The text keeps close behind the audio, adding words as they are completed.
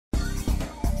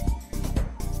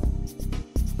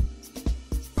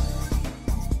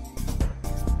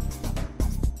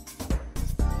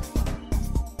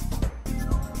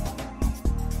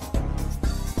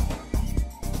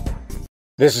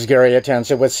This is Gary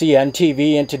Atencio with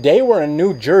CNTV, and today we're in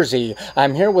New Jersey.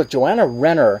 I'm here with Joanna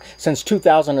Renner. Since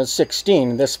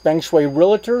 2016, this Feng Shui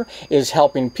realtor is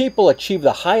helping people achieve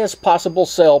the highest possible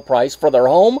sale price for their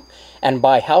home and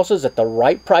buy houses at the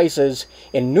right prices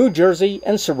in New Jersey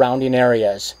and surrounding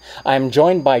areas. I'm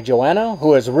joined by Joanna,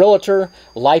 who is a realtor,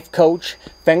 life coach,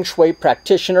 Feng Shui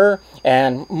practitioner,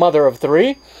 and mother of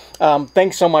three.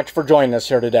 Thanks so much for joining us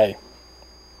here today.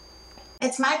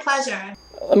 It's my pleasure.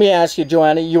 Let me ask you,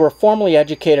 Joanna, you were formally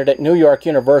educated at New York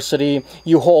University.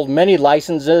 You hold many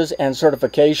licenses and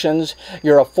certifications.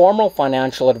 You're a formal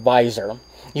financial advisor.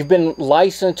 You've been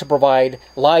licensed to provide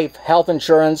life, health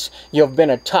insurance. You've been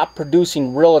a top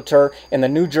producing realtor in the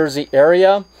New Jersey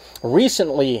area.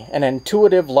 Recently, an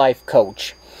intuitive life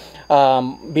coach,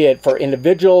 be it for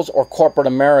individuals or corporate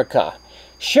America.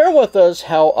 Share with us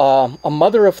how a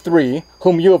mother of three,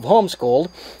 whom you have homeschooled,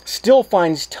 still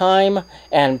finds time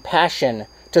and passion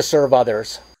to serve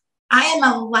others. I am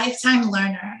a lifetime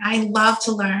learner. I love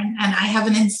to learn, and I have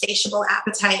an insatiable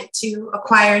appetite to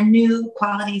acquire new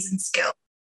qualities and skills.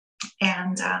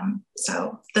 And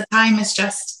so the time is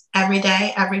just every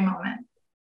day, every moment.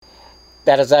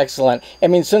 That is excellent. I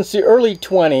mean, since the early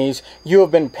 20s, you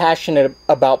have been passionate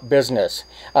about business.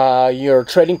 You're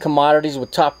trading commodities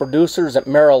with top producers at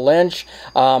Merrill Lynch.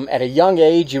 At a young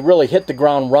age, you really hit the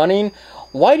ground running.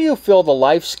 Why do you feel the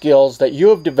life skills that you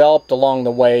have developed along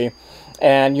the way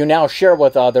and you now share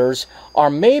with others are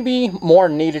maybe more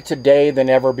needed today than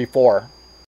ever before?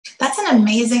 That's an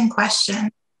amazing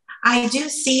question. I do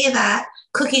see that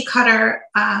cookie cutter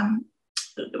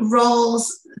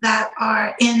roles that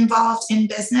are involved in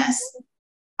business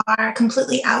are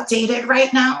completely outdated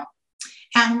right now.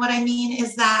 And what I mean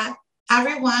is that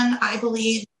everyone, I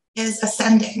believe, is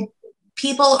ascending.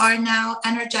 People are now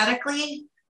energetically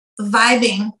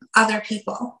vibing other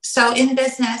people. So in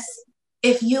business,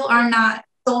 if you are not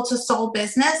soul to soul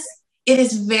business, it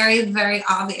is very, very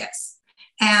obvious.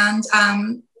 And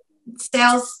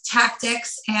sales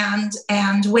tactics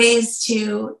and ways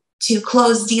to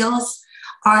close deals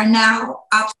are now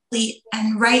obsolete.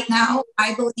 And right now,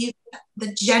 I believe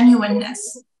the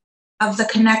genuineness of the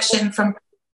connection from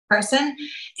person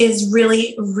is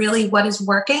really, really what is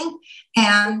working.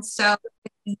 And so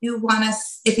if you want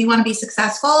to be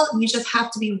successful, you just have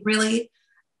to be really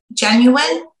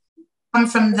genuine, come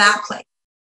from that place.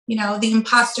 You know, the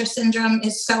imposter syndrome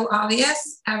is so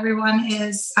obvious. Everyone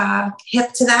is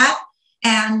hip to that,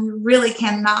 and you really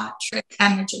cannot trick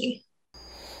energy.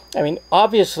 I mean,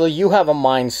 obviously you have a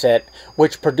mindset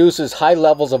which produces high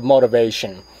levels of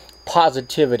motivation,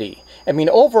 positivity, I mean,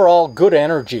 overall good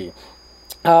energy.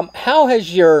 How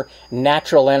has your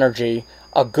natural energy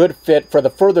a good fit for the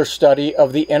further study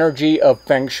of the energy of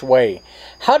Feng Shui?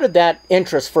 How did that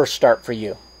interest first start for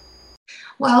you?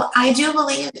 Well, I do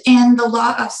believe in the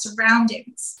law of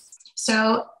surroundings.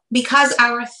 So because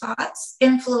our thoughts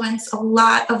influence a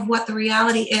lot of what the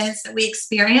reality is that we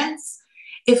experience,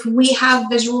 if we have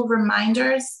visual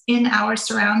reminders in our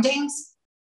surroundings,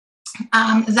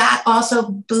 that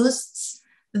also boosts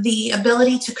the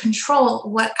ability to control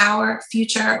what our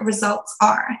future results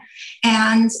are.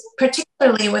 And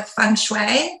particularly with Feng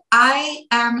Shui, I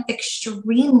am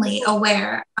extremely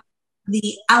aware of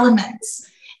the elements,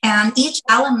 and each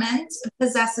element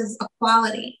possesses a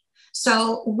quality.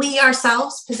 So we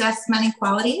ourselves possess many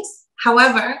qualities.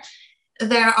 However,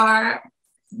 there are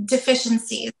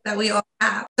deficiencies that we all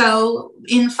have. So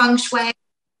in Feng Shui,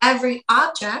 every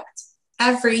object,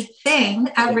 everything,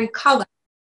 every color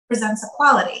presents a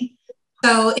quality.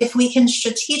 So if we can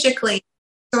strategically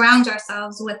surround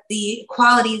ourselves with the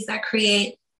qualities that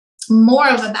create more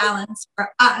of a balance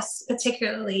for us,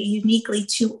 particularly uniquely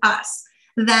to us,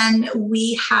 then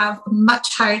we have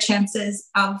much higher chances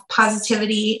of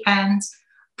positivity and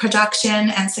production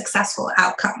and successful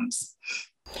outcomes.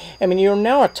 I mean, you're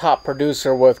now a top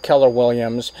producer with Keller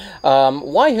Williams.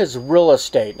 Why has real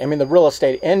estate, I mean, the real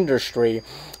estate industry,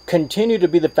 continue to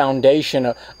be the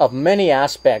foundation of many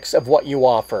aspects of what you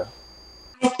offer?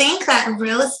 I think that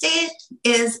real estate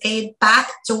is a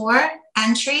backdoor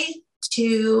entry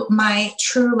to my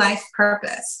true life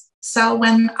purpose. So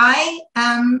when I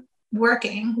am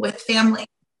working with family,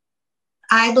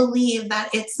 I believe that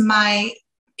it's my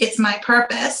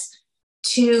purpose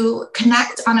to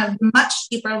connect on a much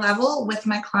deeper level with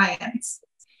my clients.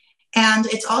 And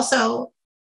it's also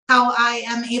how I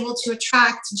am able to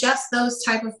attract just those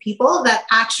type of people that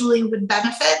actually would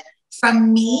benefit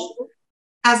from me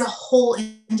as a whole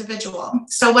individual.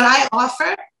 So what I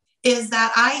offer is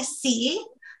that I see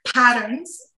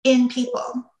patterns in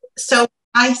people. So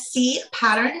I see a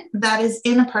pattern that is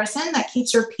in a person that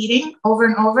keeps repeating over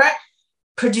and over,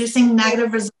 producing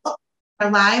negative results.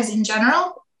 their lives in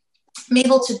general, I'm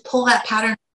able to pull that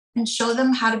pattern and show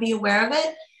them how to be aware of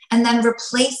it, and then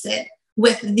replace it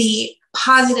with the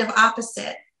positive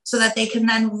opposite so that they can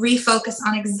then refocus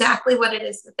on exactly what it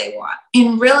is that they want.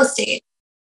 In real estate,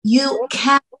 you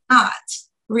cannot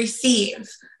receive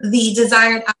the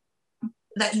desired outcome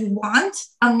that you want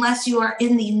unless you are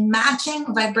in the matching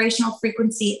vibrational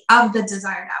frequency of the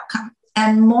desired outcome.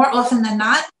 And more often than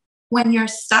not, when you're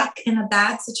stuck in a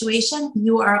bad situation,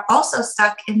 you are also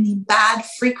stuck in the bad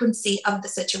frequency of the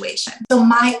situation. So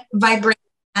my vibration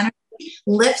energy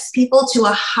lifts people to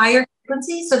a higher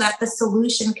frequency so that the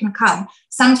solution can come.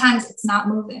 Sometimes it's not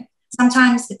moving.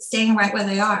 Sometimes it's staying right where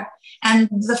they are. And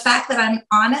the fact that I'm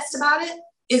honest about it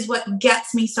is what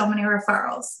gets me so many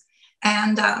referrals.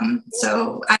 And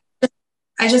so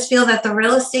I just feel that the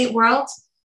real estate world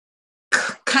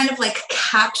kind of like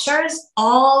captures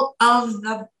all of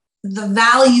the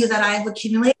value that I've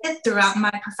accumulated throughout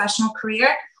my professional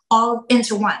career all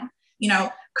into one. You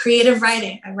know, creative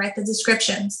writing, I write the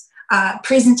descriptions,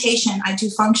 presentation, I do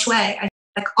feng shui.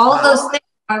 Like all of those things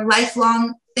are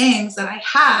lifelong things that I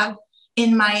have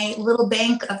in my little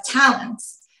bank of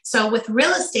talents. So with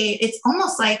real estate, it's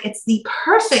almost like it's the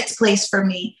perfect place for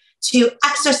me to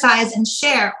exercise and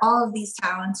share all of these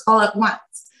talents all at once.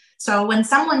 So when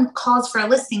someone calls for a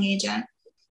listing agent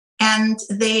and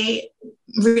they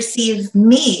receive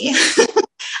me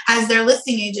as their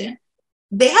listing agent,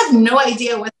 they have no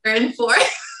idea what they're in for.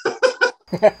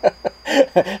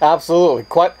 Absolutely.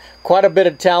 Quite a bit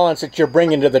of talents that you're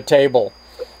bringing to the table.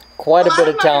 Quite a bit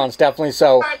of talents, definitely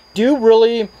so. Do you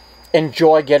really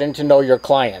enjoy getting to know your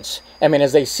clients? I mean,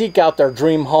 as they seek out their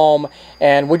dream home,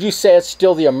 and would you say it's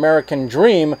still the American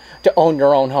dream to own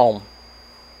your own home?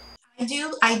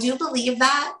 I do believe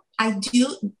that. I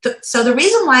do. So the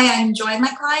reason why I enjoy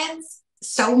my clients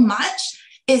so much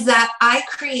is that I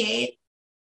create,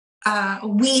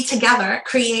 we together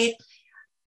create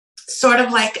sort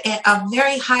of like a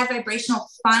very high vibrational,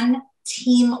 fun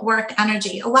teamwork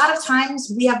energy. A lot of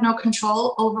times we have no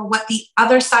control over what the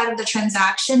other side of the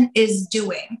transaction is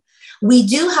doing. We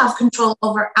do have control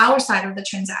over our side of the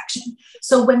transaction.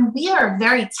 So when we are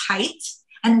very tight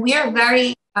and we are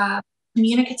very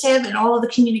communicative and all of the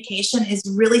communication is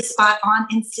really spot on,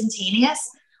 instantaneous,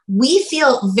 we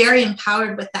feel very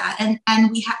empowered with that.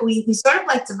 And we sort of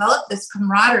like develop this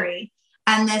camaraderie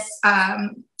and this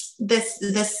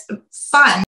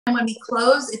fun. And when we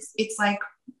close, it's like,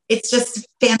 it's just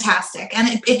fantastic.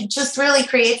 And it just really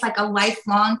creates like a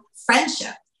lifelong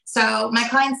friendship. So my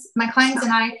clients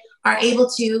and I are able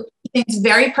to keep things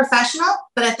very professional,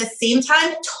 but at the same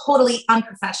time, totally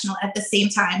unprofessional at the same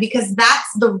time, because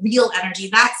that's the real energy.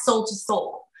 That's soul to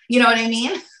soul. You know what I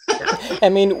mean? I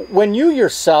mean, when you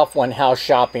yourself went house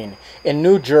shopping in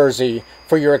New Jersey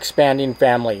for your expanding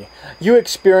family, you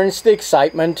experienced the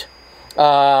excitement,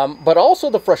 but also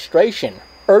the frustration,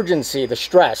 urgency, the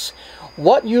stress.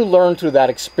 What you learned through that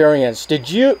experience, did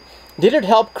it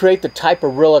help create the type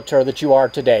of realtor that you are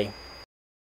today?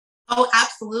 Oh,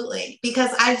 absolutely.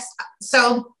 Because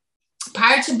so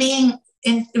prior to being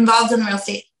involved in the real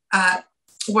estate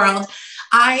world,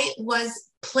 I was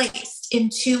placed in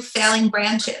two failing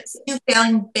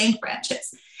bank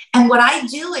branches. And what I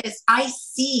do is I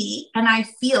see and I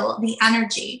feel the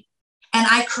energy, and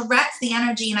I correct the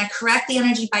energy, and I correct the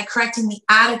energy by correcting the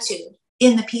attitude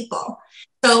in the people.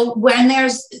 So what I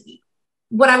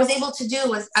was able to do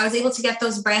was I was able to get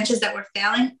those branches that were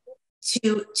failing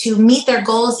to meet their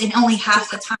goals in only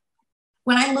half the time.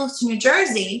 When I moved to New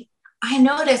Jersey, I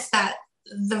noticed that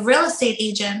the real estate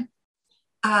agent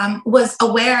was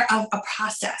aware of a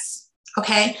process.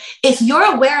 Okay. If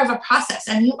you're aware of a process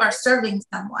and you are serving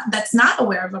someone that's not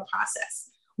aware of a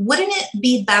process, wouldn't it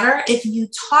be better if you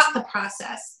taught the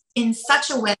process in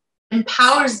such a way that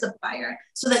empowers the buyer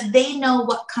so that they know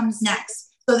what comes next?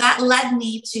 So that led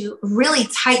me to really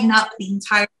tighten up the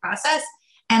entire process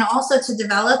and also to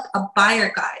develop a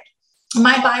buyer guide.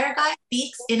 My buyer guide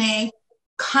speaks in a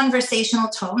conversational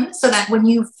tone so that when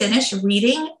you finish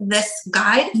reading this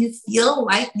guide, you feel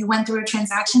like you went through a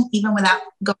transaction even without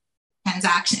going through a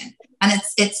transaction. And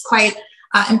it's quite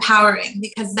empowering,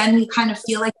 because then you kind of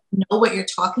feel like you know what you're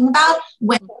talking about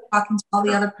when you're talking to all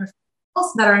the other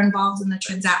professionals that are involved in the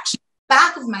transaction.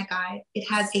 Back of my guide, it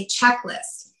has a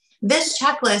checklist. This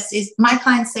checklist is, my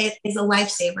clients say, is a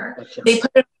lifesaver. Okay. They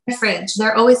put it in the fridge.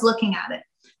 They're always looking at it.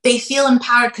 They feel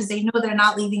empowered because they know they're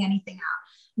not leaving anything out.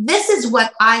 This is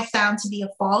what I found to be a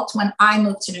fault when I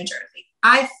moved to New Jersey.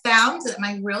 I found that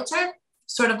my realtor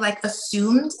sort of like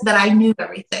assumed that I knew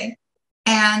everything.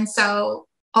 And so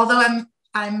although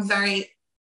I'm very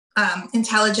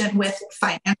intelligent with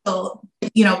financial,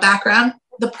 background,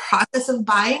 the process of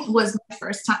buying was my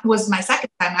first time, was my second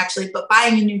time actually, but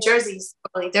buying in New Jersey is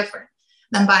totally different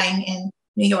than buying in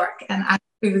New York. And I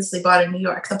previously bought in New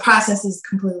York. The process is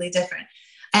completely different.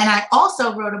 And I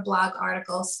also wrote a blog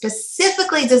article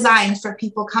specifically designed for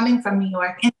people coming from New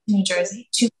York into New Jersey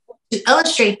to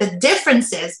illustrate the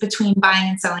differences between buying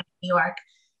and selling in New York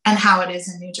and how it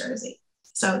is in New Jersey.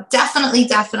 So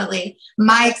definitely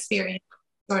my experience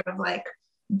sort of like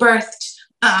birthed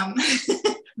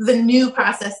the new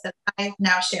process that I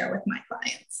now share with my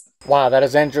clients. Wow, that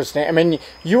is interesting. I mean,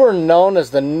 you are known as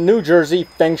the New Jersey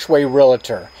Feng Shui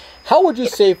Realtor. How would you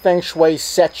say Feng Shui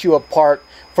sets you apart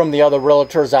from the other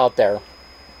realtors out there?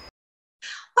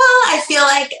 Well, I feel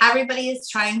like everybody is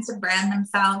trying to brand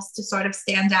themselves to sort of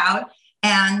stand out.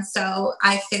 And so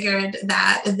I figured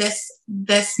that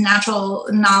this natural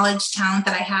knowledge, talent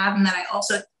that I have, and that I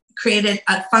also created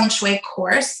a Feng Shui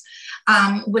course,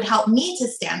 would help me to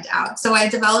stand out. So I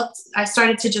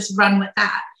started to just run with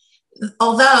that.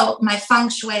 Although my Feng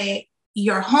Shui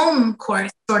Your Home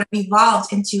course sort of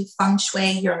evolved into Feng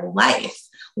Shui Your Life.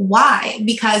 Why?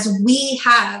 Because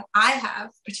I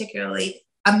have particularly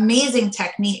amazing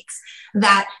techniques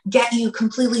that get you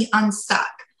completely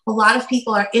unstuck. A lot of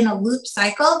people are in a loop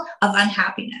cycle of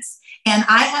unhappiness. And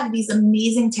I have these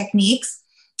amazing techniques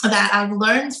that I've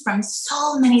learned from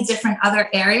so many different other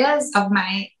areas of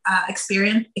my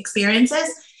experiences.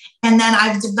 And then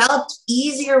I've developed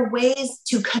easier ways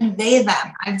to convey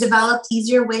them. I've developed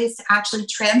easier ways to actually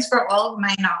transfer all of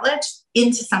my knowledge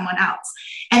into someone else.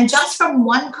 And just from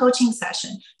one coaching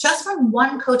session,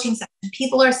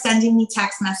 people are sending me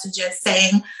text messages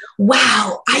saying,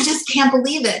 wow, I just can't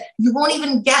believe it. You won't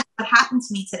even guess what happened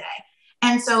to me today.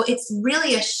 And so it's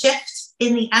really a shift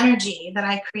in the energy that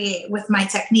I create with my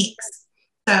techniques.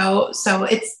 So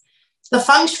it's the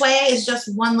Feng Shui is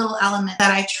just one little element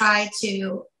that I try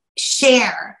to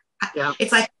share. Yeah.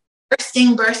 It's like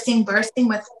bursting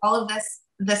with all of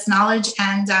this knowledge,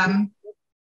 and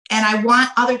I want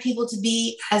other people to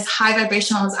be as high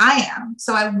vibrational as I am.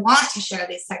 So I want to share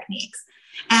these techniques.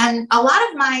 And a lot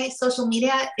of my social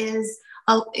media is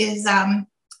not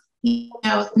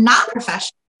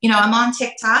professional. I'm on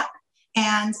TikTok,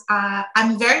 and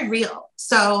I'm very real.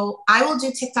 So I will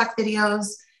do TikTok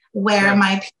videos where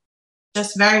my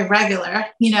just very regular,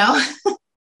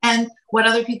 and what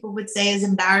other people would say is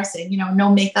embarrassing,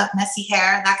 no makeup, messy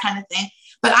hair, that kind of thing.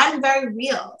 But I'm very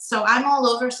real. So I'm all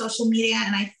over social media,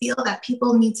 and I feel that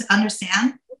people need to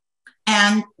understand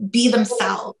and be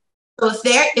themselves. So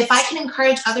if I can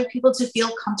encourage other people to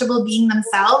feel comfortable being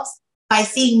themselves by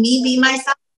seeing me be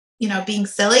myself, being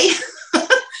silly. I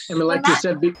mean,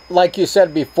 like you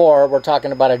said before, we're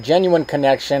talking about a genuine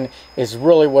connection is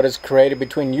really what is created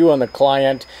between you and the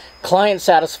client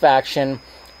satisfaction,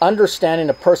 understanding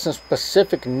a person's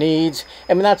specific needs.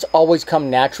 I mean, that's always come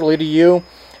naturally to you.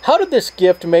 How did this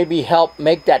gift maybe help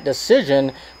make that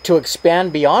decision to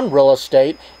expand beyond real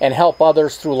estate and help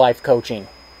others through life coaching?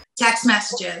 Text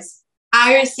messages.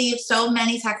 I received so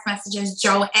many text messages.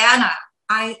 Joanna,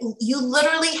 you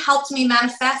literally helped me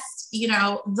manifest,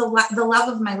 the love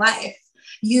of my life.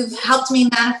 You've helped me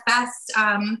manifest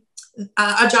a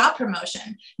job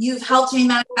promotion. You've helped me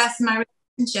manifest my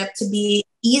relationship to be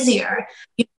easier.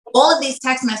 All of these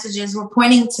text messages were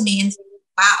pointing to me and saying,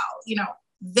 wow,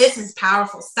 this is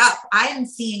powerful stuff. I am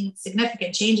seeing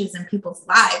significant changes in people's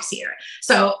lives here.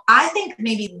 So I think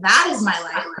maybe that is my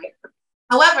life.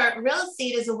 However, real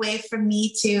estate is a way for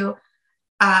me to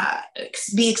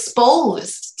be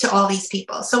exposed to all these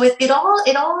people. So it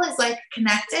all is like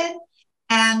connected.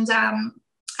 And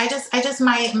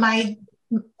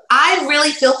I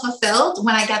really feel fulfilled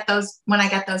when I get those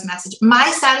messages.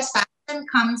 My satisfaction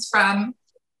comes from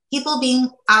people being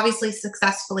obviously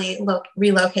successfully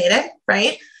relocated,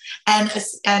 right? And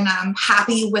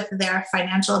happy with their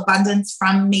financial abundance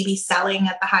from maybe selling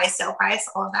at the high sale price,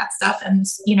 all of that stuff. And,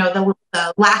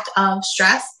 the lack of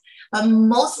stress. But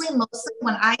mostly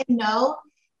when I know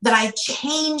that I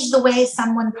changed the way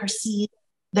someone perceives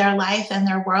their life and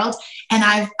their world, and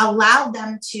I've allowed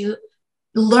them to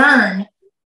learn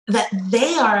that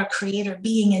they are a creator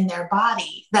being in their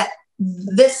body, that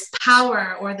this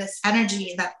power or this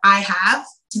energy that I have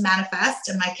to manifest,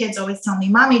 and my kids always tell me,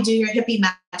 Mommy, do your hippie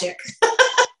magic.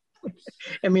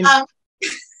 I mean,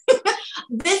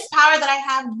 this power that I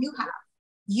have,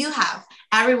 you have,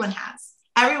 everyone has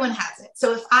it.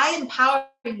 So if I empower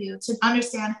you to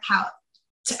understand how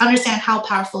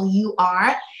powerful you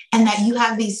are, and that you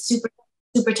have these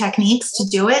super techniques to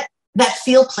do it that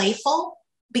feel playful,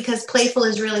 because playful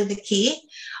is really the key,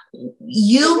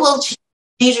 you will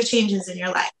major changes in your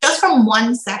life just from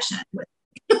one session.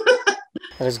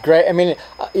 That is great. I mean,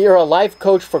 you're a life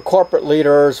coach for corporate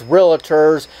leaders,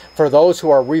 realtors, for those who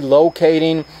are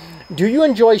relocating. Do you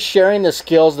enjoy sharing the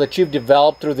skills that you've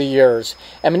developed through the years?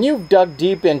 I mean, you've dug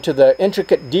deep into the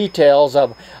intricate details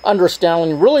of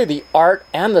understanding really the art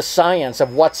and the science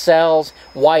of what sells,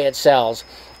 why it sells.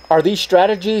 Are these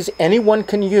strategies anyone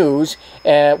can use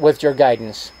with your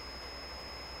guidance?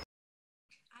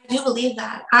 I do believe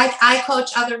that. I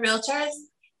coach other realtors,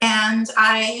 and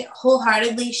I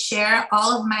wholeheartedly share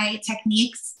all of my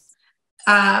techniques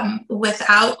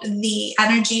without the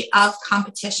energy of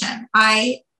competition.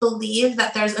 I believe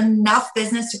that there's enough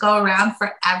business to go around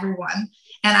for everyone,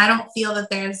 and I don't feel that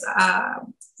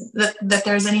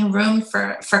there's any room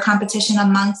for competition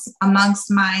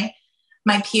amongst my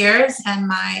peers and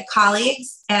my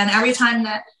colleagues. And every time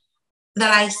that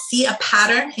I see a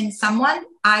pattern in someone,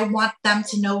 I want them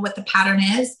to know what the pattern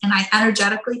is, and I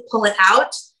energetically pull it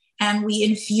out, and we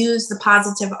infuse the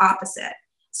positive opposite.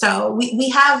 So we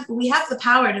have the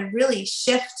power to really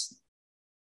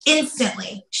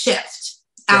instantly shift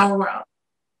our world.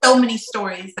 So many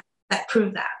stories that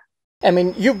prove that. I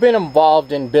mean, you've been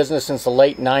involved in business since the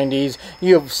late 90s.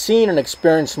 You've seen and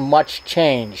experienced much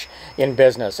change in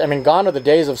business. I mean, gone are the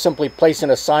days of simply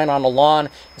placing a sign on a lawn,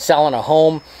 selling a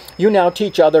home. You now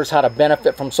teach others how to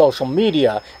benefit from social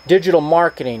media, digital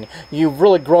marketing. You've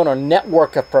really grown a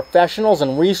network of professionals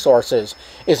and resources.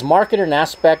 Is marketing an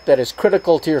aspect that is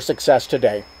critical to your success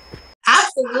today?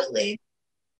 Absolutely.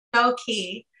 So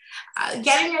key.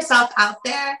 Getting yourself out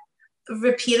there,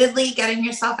 repeatedly getting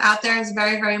yourself out there is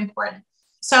very, very important.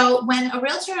 So when a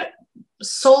realtor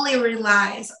solely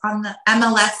relies on the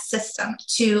MLS system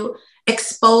to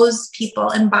expose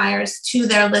people and buyers to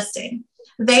their listing,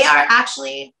 they are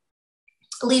actually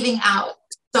leaving out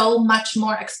so much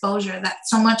more exposure,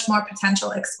 so much more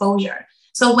potential exposure.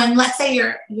 So when, let's say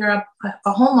you're a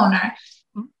homeowner,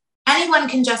 anyone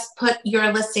can just put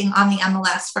your listing on the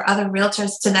MLS for other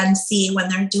realtors to then see when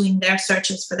they're doing their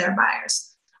searches for their buyers.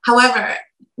 However,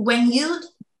 when you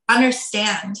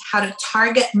understand how to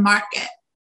target market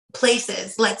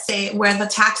places, let's say where the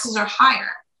taxes are higher,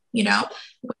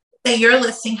 say your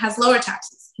listing has lower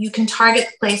taxes, you can target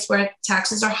the place where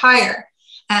taxes are higher,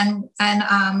 and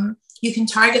you can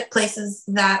target places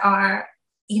that are,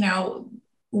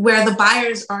 where the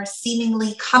buyers are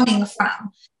seemingly coming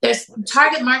from.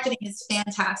 Target marketing is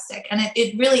fantastic, and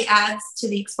it really adds to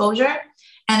the exposure,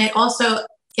 and it also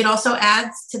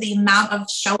adds to the amount of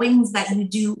showings that you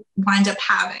do wind up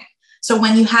having. So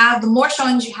when the more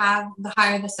showings you have, the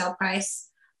higher the sale price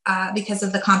because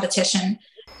of the competition.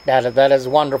 That is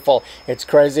wonderful. It's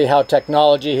crazy how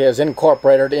technology has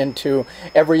incorporated into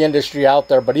every industry out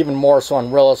there, but even more so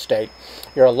in real estate.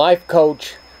 You're a life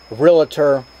coach,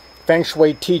 realtor, feng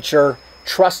shui teacher,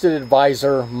 trusted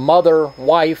advisor, mother,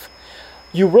 wife.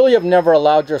 You really have never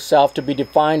allowed yourself to be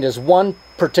defined as one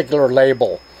particular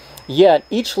label. Yet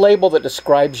each label that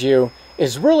describes you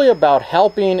is really about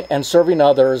helping and serving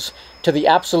others to the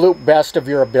absolute best of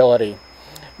your ability.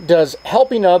 Does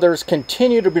helping others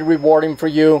continue to be rewarding for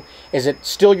you? Is it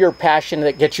still your passion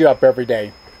that gets you up every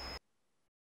day?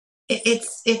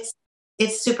 It's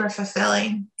super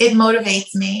fulfilling. It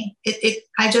motivates me.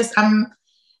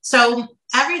 So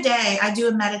every day I do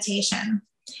a meditation,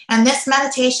 and this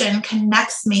meditation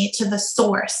connects me to the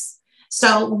source.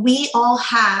 So we all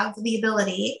have the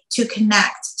ability to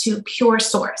connect to pure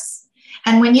source.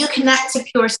 And when you connect to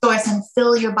pure source and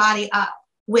fill your body up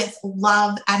with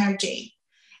love energy,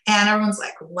 and everyone's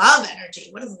like, love energy?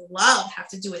 What does love have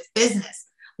to do with business?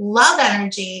 Love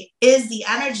energy is the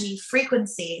energy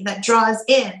frequency that draws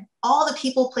in all the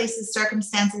people, places,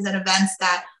 circumstances, and events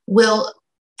that will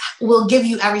give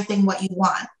you everything what you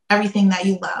want, everything that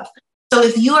you love. So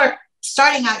if you are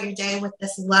starting out your day with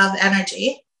this love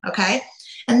energy, okay,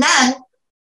 and then,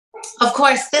 of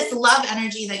course, this love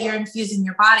energy that you're infusing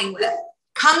your body with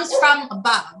comes from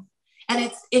above.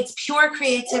 And it's pure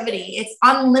creativity. It's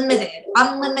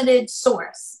unlimited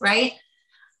source, right?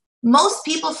 Most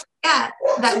people forget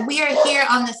that we are here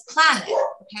on this planet,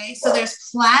 okay? So there's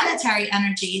planetary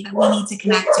energy that we need to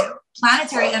connect to.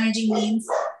 Planetary energy means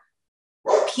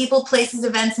people, places,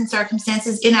 events, and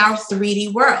circumstances in our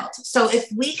 3D world. So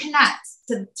if we connect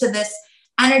to this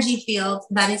energy field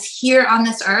that is here on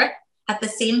this earth at the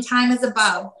same time as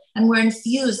above, and we're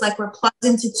infused like we're plugged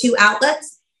into two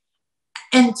outlets,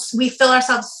 and we fill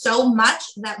ourselves so much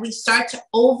that we start to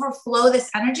overflow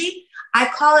this energy. I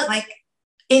call it like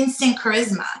instant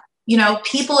charisma.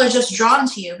 People are just drawn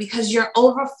to you because you're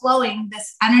overflowing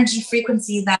this energy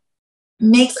frequency that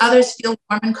makes others feel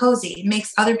warm and cozy,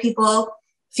 makes other people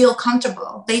feel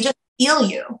comfortable. They just feel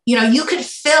you. You know, you could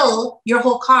fill your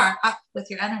whole car up with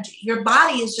your energy. Your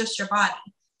body is just your body.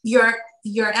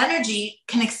 Your energy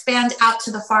can expand out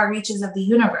to the far reaches of the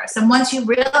universe. And once you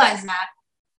realize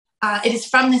that, it is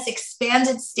from this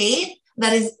expanded state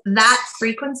that is that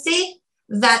frequency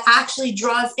that actually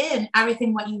draws in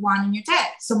everything what you want in your day.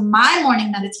 So my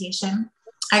morning meditation,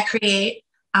 I create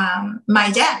my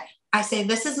day. I say,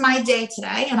 this is my day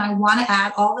today, and I want to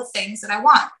add all the things that I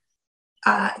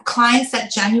want. Clients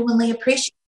that genuinely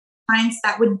appreciate, clients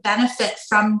that would benefit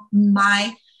from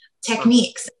my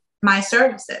techniques, my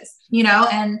services, you know,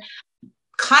 and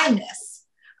kindness,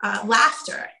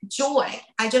 laughter, joy.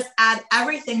 I just add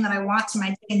everything that I want to my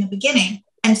day in the beginning.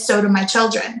 And so do my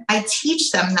children. I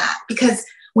teach them that, because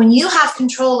when you have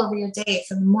control over your day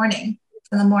from the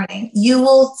morning, you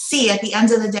will see at the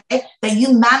end of the day that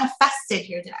you manifested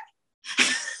your day.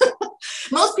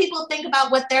 Most people think about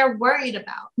what they're worried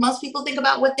about. Most people think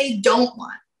about what they don't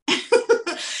want.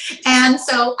 And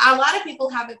so a lot of people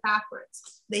have it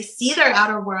backwards. They see their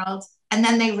outer world and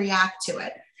then they react to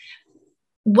it.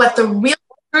 What the real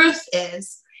truth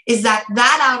is that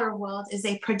outer world is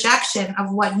a projection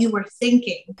of what you were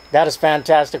thinking. That is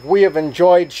fantastic. We have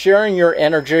enjoyed sharing your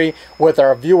energy with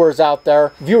our viewers out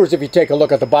there. Viewers, if you take a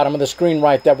look at the bottom of the screen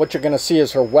right there, what you're going to see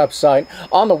is her website.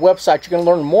 On the website, you're going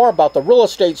to learn more about the real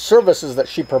estate services that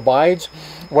she provides,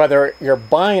 whether you're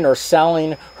buying or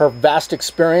selling. Her vast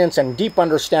experience and deep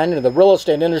understanding of the real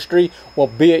estate industry will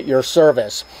be at your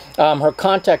service. Her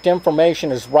contact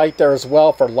information is right there as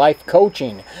well for life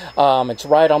coaching. It's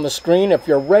right on the screen. If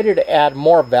you're ready to add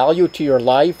more value to your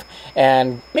life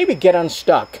and maybe get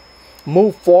unstuck,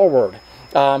 move forward,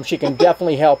 she can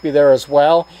definitely help you there as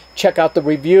well. Check out the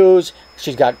reviews.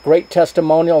 She's got great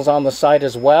testimonials on the site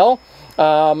as well.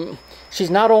 She's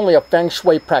not only a Feng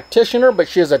Shui practitioner, but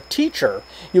she is a teacher.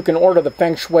 You can order the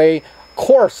Feng Shui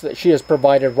course that she has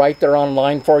provided right there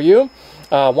online for you.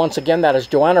 Once again, that is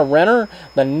Joanna Renner,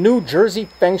 the New Jersey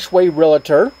Feng Shui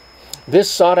realtor.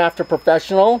 This sought-after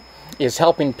professional is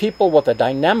helping people with a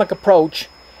dynamic approach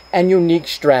and unique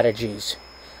strategies.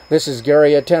 This is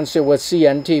Gary Atencio with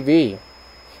CNTV.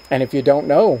 And if you don't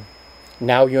know,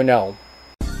 now you know.